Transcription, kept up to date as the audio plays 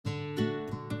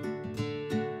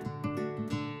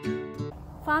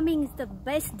farming is the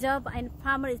best job and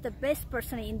farmer is the best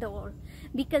person in the world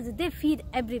because they feed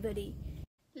everybody.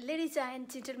 Ladies and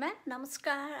gentlemen,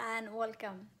 namaskar and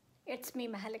welcome. It's me,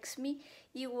 Mahalaxmi.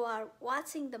 You are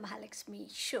watching the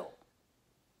Mahalaxmi Show.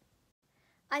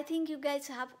 I think you guys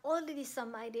have already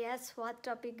some ideas what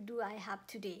topic do I have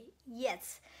today.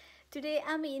 Yes, today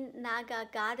I'm in Naga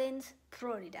Gardens,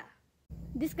 Florida.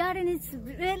 This garden is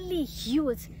really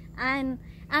huge and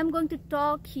I'm going to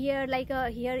talk here like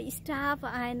here staff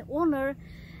and owner.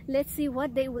 Let's see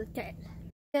what they will tell.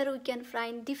 Here we can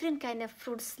find different kind of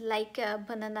fruits like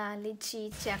banana, lychee,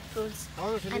 jackfruits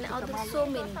and other so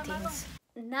many things.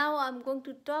 Now I'm going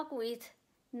to talk with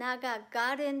Naga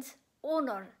Gardens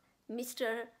owner,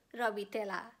 Mr. Ravi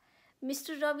Tella.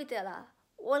 Mr. Ravi Tella,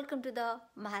 welcome to the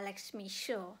Mahalaxmi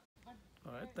Show.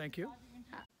 All right, thank you.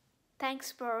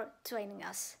 Thanks for joining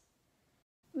us.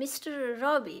 Mr.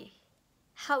 Ravi,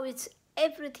 how is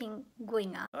everything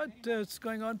going on? It's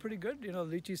going on pretty good. You know,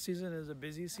 lychee season is a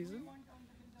busy season.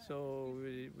 So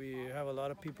we have a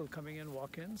lot of people coming in,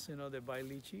 walk-ins, you know, they buy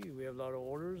lychee. We have a lot of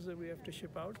orders that we have to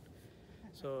ship out.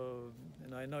 So,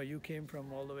 and I know you came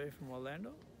from all the way from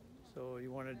Orlando, so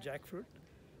you wanted jackfruit.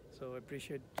 So I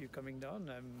appreciate you coming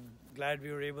down. I'm glad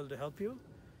we were able to help you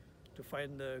to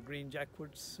find the green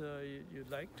jackfruits you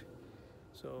liked.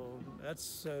 So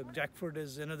that's jackfruit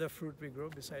is another fruit we grow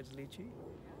besides lychee.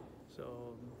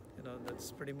 So, you know,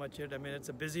 that's pretty much it. I mean, it's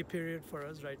a busy period for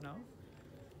us right now.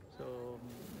 So,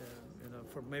 you know,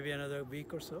 for maybe another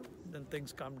week or so, then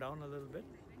things calm down a little bit.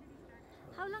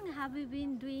 How long have you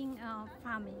been doing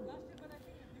farming?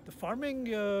 The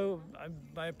farming,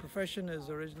 my profession is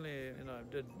originally, you know,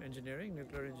 I did engineering,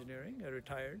 nuclear engineering. I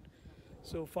retired.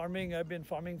 So farming, I've been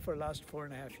farming for the last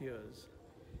 4.5 years.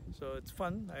 So it's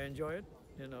fun. I enjoy it,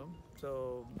 you know.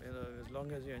 So, you know, as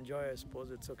long as you enjoy, I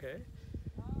suppose it's okay.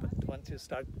 But once you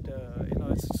start, you know,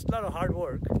 it's a lot of hard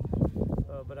work.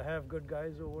 But I have good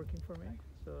guys who are working for me,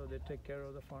 so they take care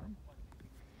of the farm.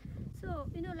 So,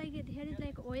 you know, like here is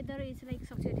like weather is like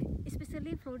fluctuating,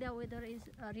 especially Florida weather is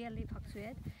really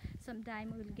fluctuate.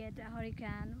 Sometimes we'll get a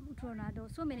hurricane, tornado,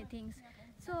 so many things.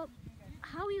 So,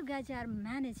 how you guys are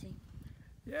managing?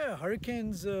 Yeah,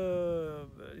 hurricanes,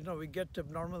 you know, we get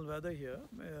abnormal weather here.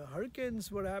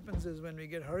 Hurricanes, what happens is when we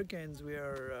get hurricanes,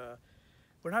 we're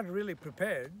not really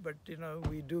prepared, but, you know,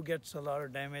 we do get a lot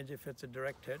of damage if it's a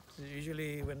direct hit.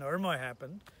 Usually when Irma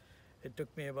happened, it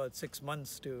took me about 6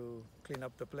 months to clean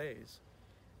up the place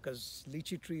because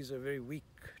lychee trees are very weak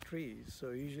trees. So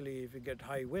usually if you get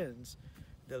high winds,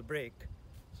 they'll break.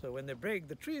 So when they break,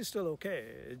 the tree is still okay.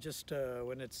 It's just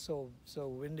when it's so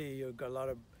windy, you've got a lot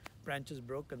of branches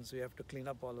broken, so you have to clean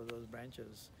up all of those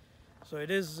branches. So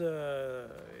it is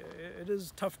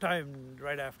tough time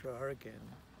right after a hurricane.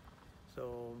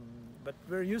 So, but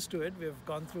we're used to it. We've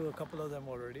gone through a couple of them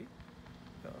already.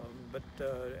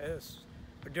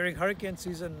 But during hurricane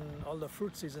season, all the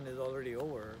fruit season is already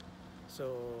over.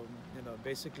 So, you know,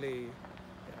 basically,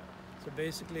 yeah. So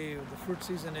basically the fruit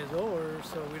season is over,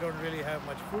 so we don't really have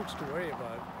much fruits to worry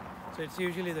about. So it's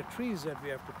usually the trees that we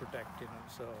have to protect, you know.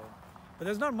 So, but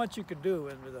there's not much you could do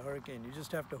with a hurricane. You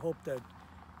just have to hope that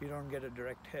you don't get a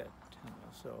direct hit, you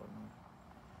know. So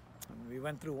we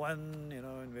went through one, you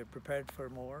know, and we're prepared for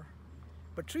more.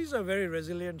 But trees are very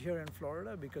resilient here in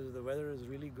Florida because the weather is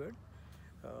really good.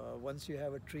 Once you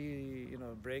have a tree, you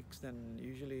know, breaks, then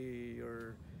usually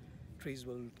your trees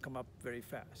will come up very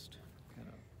fast, you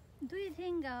know. Do you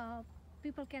think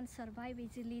people can survive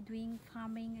easily doing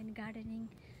farming and gardening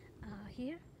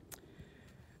here?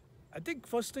 I think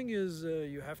first thing is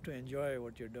you have to enjoy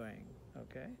what you're doing,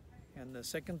 okay? And the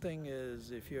second thing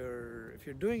is if you're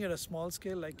doing it at a small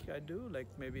scale like I do, like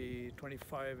maybe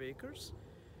 25 acres,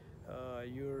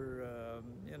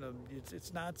 you know,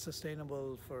 it's not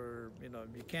sustainable for, you know,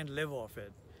 you can't live off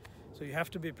it. So you have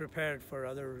to be prepared for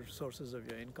other sources of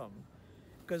your income.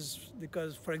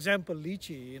 Because for example,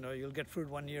 lychee, you know, you'll get fruit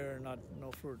one year,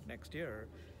 no fruit next year.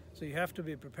 So you have to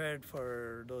be prepared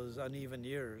for those uneven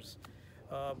years.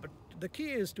 But the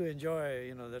key is to enjoy,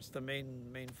 you know, that's the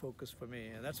main focus for me.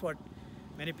 And that's what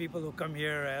many people who come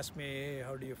here ask me, hey,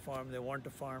 how do you farm? They want to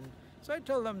farm. So I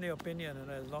tell them the opinion, and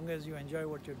as long as you enjoy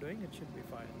what you're doing, it should be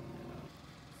fine. You know?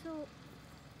 So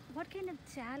what kind of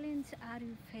challenge are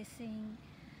you facing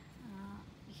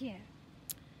here?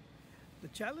 The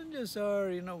challenges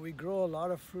are, you know, we grow a lot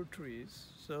of fruit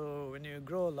trees. So when you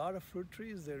grow a lot of fruit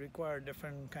trees, they require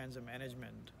different kinds of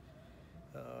management.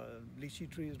 Lychee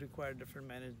trees require different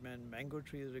management, mango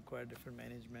trees require different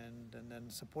management, and then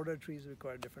supporter trees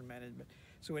require different management.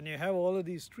 So when you have all of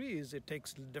these trees, it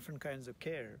takes different kinds of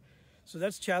care. So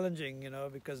that's challenging, you know,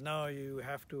 because now you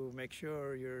have to make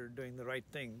sure you're doing the right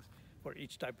things for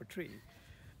each type of tree.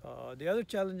 The other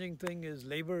challenging thing is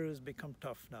labor has become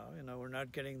tough now. We're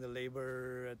not getting the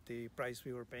labor at the price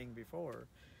we were paying before.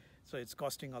 So it's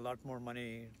costing a lot more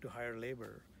money to hire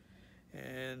labor.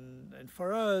 And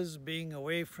for us, being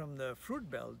away from the fruit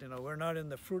belt, we're not in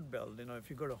the fruit belt. If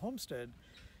you go to Homestead,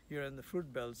 you're in the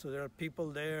fruit belt. So there are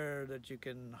people there that you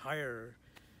can hire,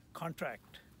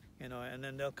 contract, and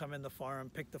then they'll come in the farm,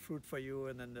 pick the fruit for you.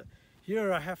 And then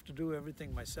here I have to do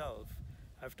everything myself.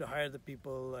 I have to hire the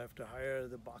people, I have to hire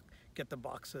get the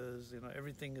boxes,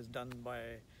 everything is done by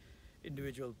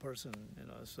individual person,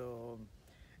 so,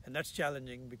 and that's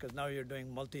challenging because now you're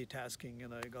doing multitasking, you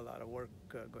got a lot of work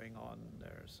going on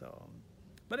there, so,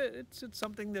 but it's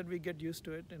something that we get used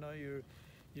to it,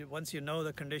 once you know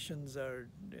the conditions are,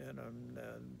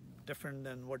 different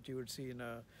than what you would see in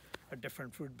a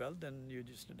different fruit belt, then you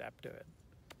just adapt to it.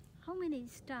 How many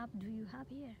staff do you have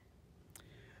here?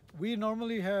 We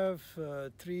normally have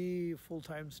 3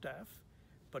 full-time staff,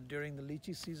 but during the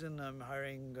lychee season, I'm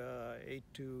hiring 8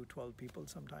 to 12 people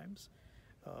sometimes,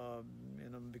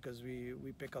 because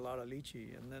we pick a lot of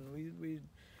lychee, and then we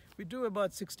do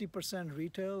about 60%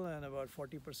 retail and about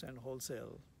 40%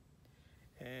 wholesale.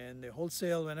 And the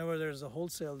wholesale, whenever there's a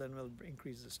wholesale, then we'll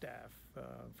increase the staff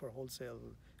for wholesale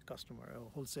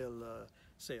wholesale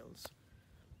sales.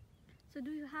 So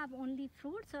do you have only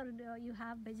fruits, or do you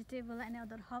have vegetable and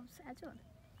other herbs as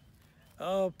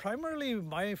well? Primarily,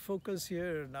 my focus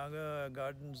here at Naga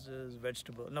Gardens is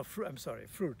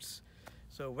fruits.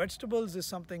 So vegetables is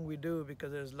something we do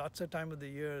because there's lots of time of the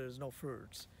year there's no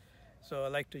fruits. So I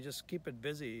like to just keep it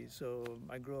busy. So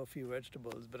I grow a few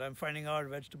vegetables, but I'm finding out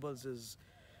vegetables is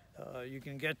you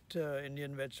can get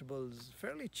Indian vegetables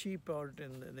fairly cheap out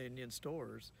in the Indian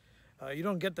stores. You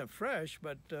don't get them fresh,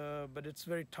 but it's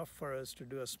very tough for us to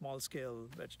do a small-scale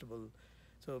vegetable,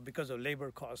 so because of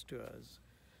labor cost to us.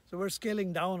 So we're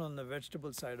scaling down on the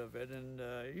vegetable side of it, and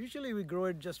usually we grow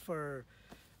it just for,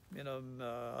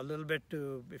 a little bit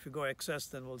to, if you go excess,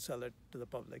 then we'll sell it to the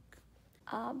public.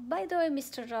 By the way,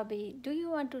 Mr. Ravi, do you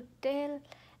want to tell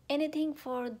anything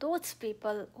for those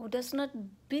people who does not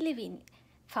believe in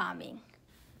farming?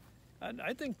 And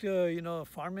I think,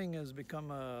 farming has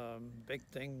become a big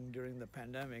thing during the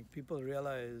pandemic. People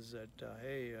realize that,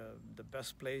 hey, the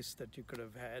best place that you could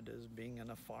have had is being in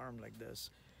a farm like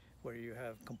this, where you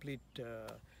have complete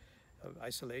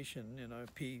isolation,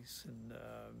 peace, and,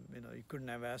 you couldn't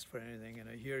have asked for anything.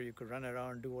 Here you could run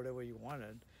around, do whatever you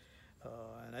wanted.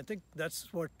 And I think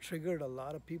that's what triggered a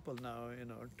lot of people now,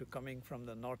 to coming from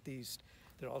the Northeast.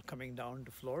 They're all coming down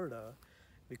to Florida,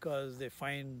 because they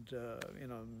find,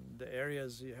 the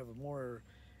areas, you have more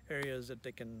areas that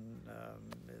they can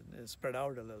spread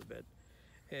out a little bit.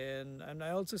 And I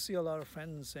also see a lot of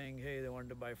friends saying, hey, they want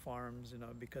to buy farms,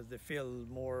 because they feel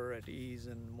more at ease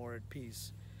and more at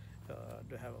peace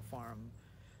to have a farm.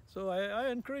 So I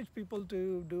encourage people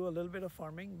to do a little bit of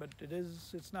farming, but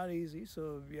it's not easy.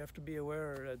 So you have to be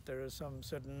aware that there are some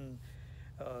certain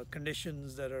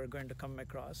conditions that are going to come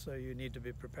across, so you need to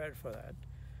be prepared for that.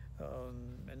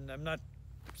 And I'm not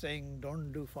saying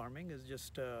don't do farming. It's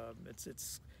just it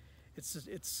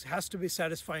has to be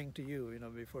satisfying to you,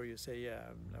 before you say,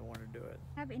 yeah, I want to do it.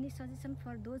 Have any suggestion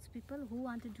for those people who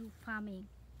want to do farming?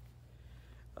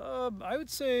 I would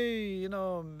say,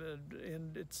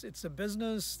 it's a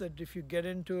business that if you get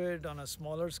into it on a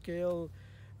smaller scale,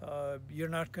 you're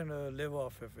not going to live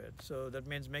off of it. So that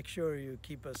means make sure you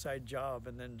keep a side job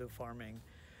and then do farming.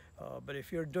 But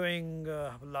if you're doing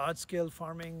large-scale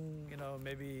farming,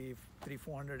 maybe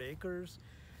 300-400 acres,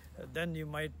 then you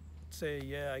might say,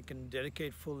 yeah, I can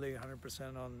dedicate fully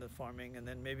 100% on the farming, and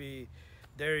then maybe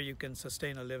there you can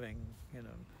sustain a living,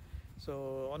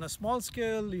 So on a small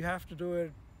scale, you have to do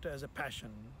it as a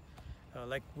passion,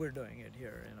 like we're doing it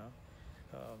here,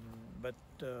 But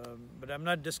I'm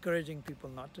not discouraging people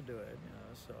not to do it,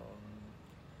 So.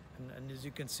 And as you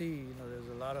can see, there's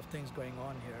a lot of things going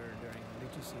on here during the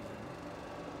lychee season.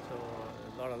 So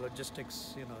a lot of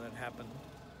logistics, that happen,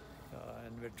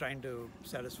 and we're trying to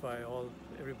satisfy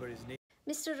everybody's needs.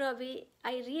 Mr. Ravi,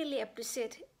 I really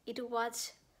appreciate it.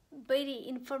 Was very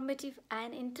informative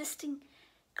and interesting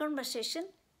conversation.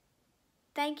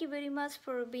 Thank you very much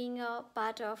for being a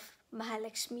part of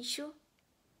Mahalaxmi Show.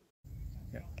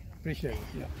 Yeah, appreciate it.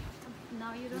 Yeah.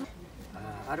 Now you don't.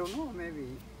 I don't know,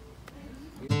 maybe.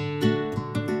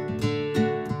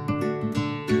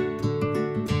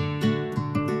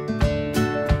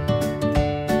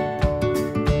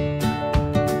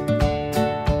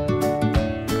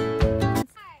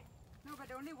 No, but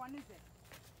only one is there.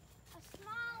 A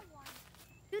small one.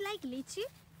 Do you like lychee?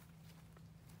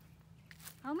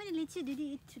 How many lychee did you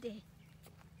eat today?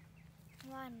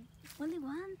 One. Only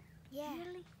one? Yeah.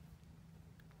 Really?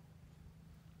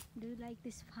 Do you like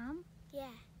this farm?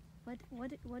 Yeah.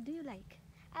 What do you like?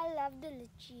 I love the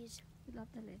lychees. You love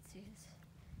the lychees.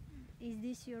 Is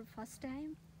this your first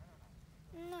time?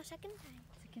 No, second time.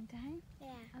 Second time?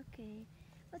 Yeah. Okay.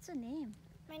 What's your name?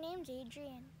 My name's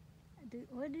Adrian.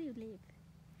 Where do you live?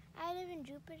 I live in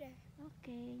Jupiter.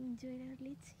 Okay, enjoy your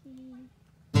lychee.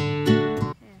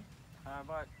 I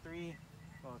bought 30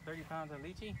 pounds of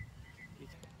lychee.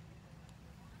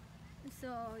 So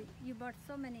you bought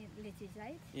so many lychees,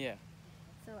 right? Yeah.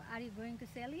 So are you going to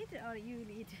sell it or you will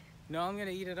eat? No, I'm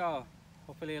gonna eat it all.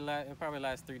 Hopefully it'll probably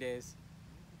last 3 days.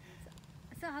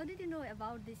 So how did you know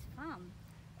about this farm?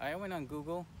 I went on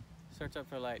Google, searched up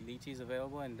for like lychees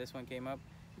available, and this one came up.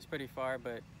 It's pretty far,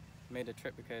 but made a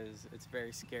trip because it's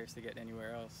very scarce to get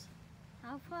anywhere else.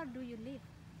 How far do you live?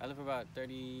 I live about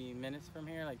 30 minutes from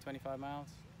here, like 25 miles.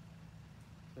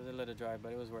 It was a little drive,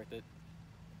 but it was worth it.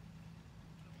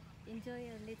 Enjoy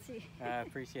your lychee. I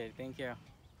appreciate it. Thank you.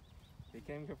 We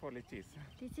came here for lychees.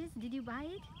 Lychees, did you buy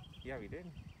it? Yeah, we did.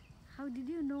 How did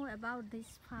you know about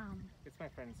this farm? It's my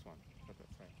friend's one, but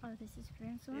that's right. Oh, this is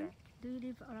friend's one? Yeah. Do you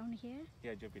live around here?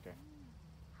 Yeah, Jupiter.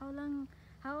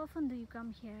 How often do you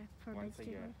come here for Once a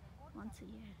vegetable? year. Once a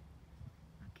year.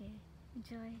 Okay,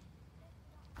 enjoy.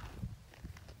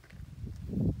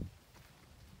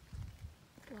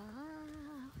 Wow.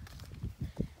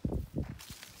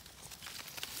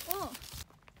 Oh,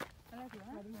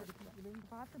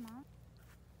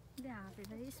 yeah,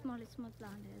 very small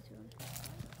plant as well.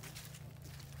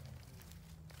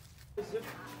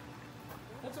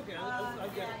 That's okay. I'll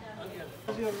get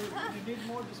it. You need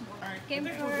more this morning. Came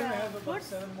We're for gonna have about fruits?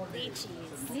 7 more days.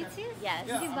 Lychees? Yes.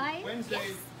 Did you buy it?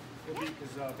 Wednesday.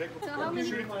 So how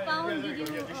many pounds did you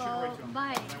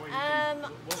buy?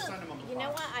 We'll send them on the You know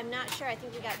box. what? I'm not sure. I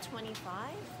think we got 25. Oh,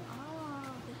 I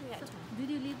think we got 20. did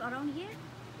you live around here?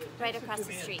 Right across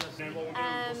the street. Then what we'll do is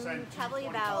we'll send Probably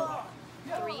about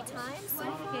 3 times.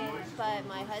 Okay. But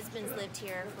my husband's lived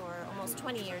here for almost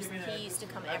 20 years, and he used to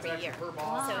come every year. So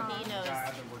he knows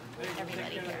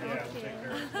everybody here.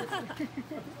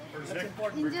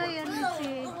 Enjoy your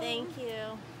lychee. Thank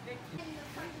you.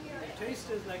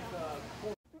 Taste is like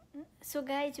So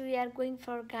guys, we are going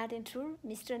for garden tour.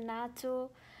 Mr. Nacho,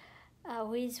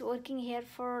 who is working here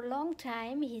for a long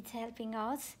time, he's helping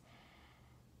us.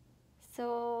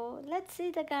 So let's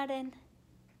see the garden.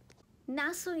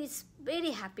 Nacho is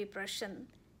very happy person.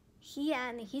 He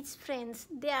and his friends,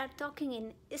 they are talking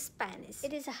in Spanish.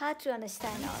 It is hard to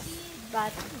understand us,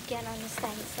 but we can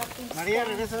understand something. María,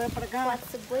 regresa ven para acá.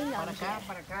 What's going on Para acá, here?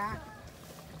 para acá.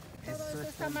 Todo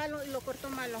está malo y lo cortó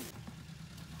malo.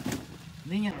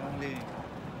 Niña, only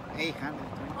 800.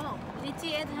 Oh,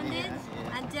 lychee 800 Yeah,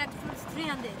 yeah. and jackfruits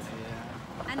 300.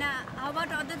 Yeah. And how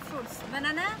about other fruits?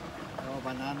 Banana, Oh,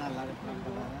 banana, lot from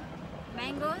banana.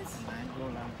 mangoes. Mango,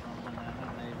 lot from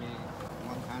banana, maybe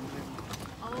 100.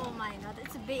 Oh my God,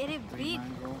 it's a very Three big,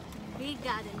 mango. big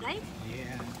garden, right?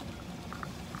 Yeah.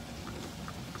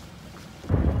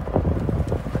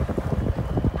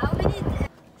 How many?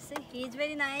 See, he's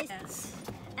very nice,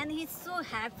 and he's so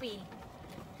happy,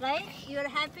 right? You're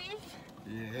happy?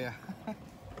 Yeah.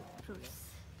 Fruits.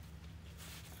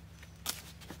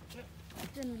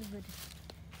 That one will be good.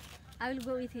 I will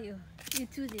go with you. You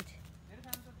choose it.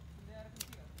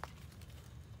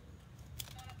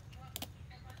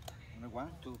 Only 1,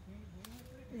 2.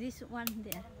 This one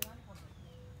there.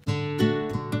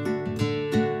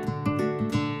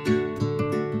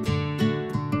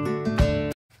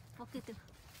 Okay, too.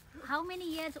 How many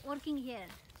years working here?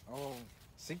 Oh,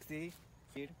 60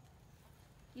 here.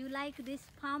 You like this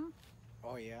farm?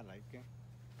 Oh, yeah, like it.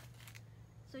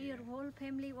 So your whole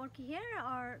family work here,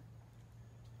 or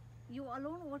you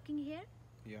alone working here?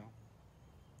 Yeah.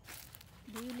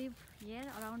 Do you live here,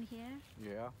 around here?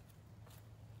 Yeah.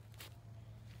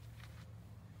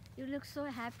 You look so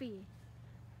happy.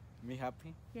 Me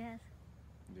happy? Yes.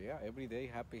 Yeah, every day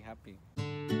happy, happy.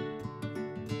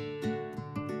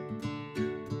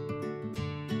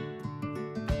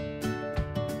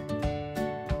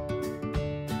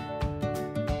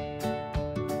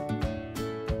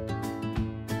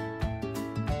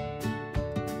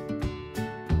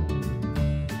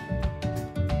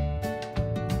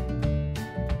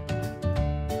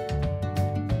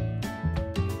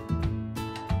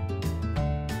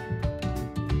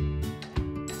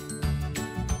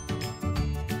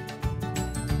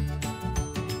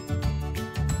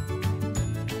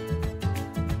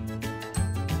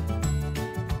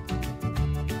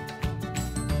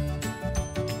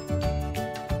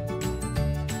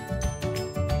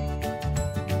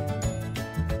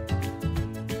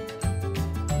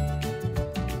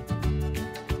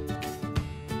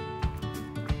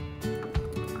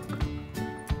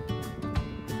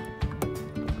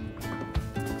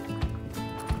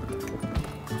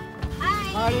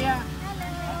 Maria,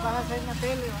 vas a salir en la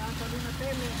tele, vas a salir en la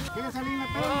tele. ¿Quieres salir en la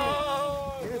tele?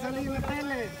 ¿Quieres salir en la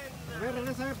tele? A ver,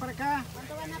 regresa para acá.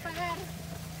 ¿Cuánto van a pagar?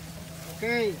 Ok,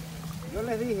 yo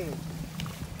les dije.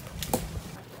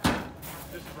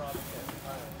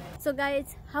 So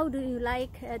guys, how do you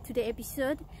like today's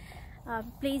episode?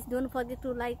 Please don't forget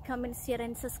to like, comment, share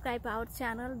and subscribe our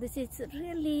channel. This is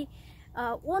really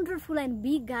wonderful and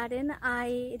big garden.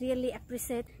 I really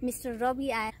appreciate Mr.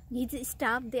 Ravi and his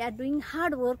staff. They are doing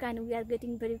hard work and we are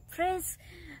getting very fresh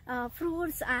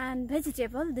fruits and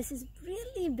vegetables. This is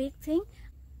really big thing.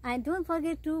 And don't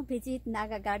forget to visit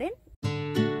Naga Garden.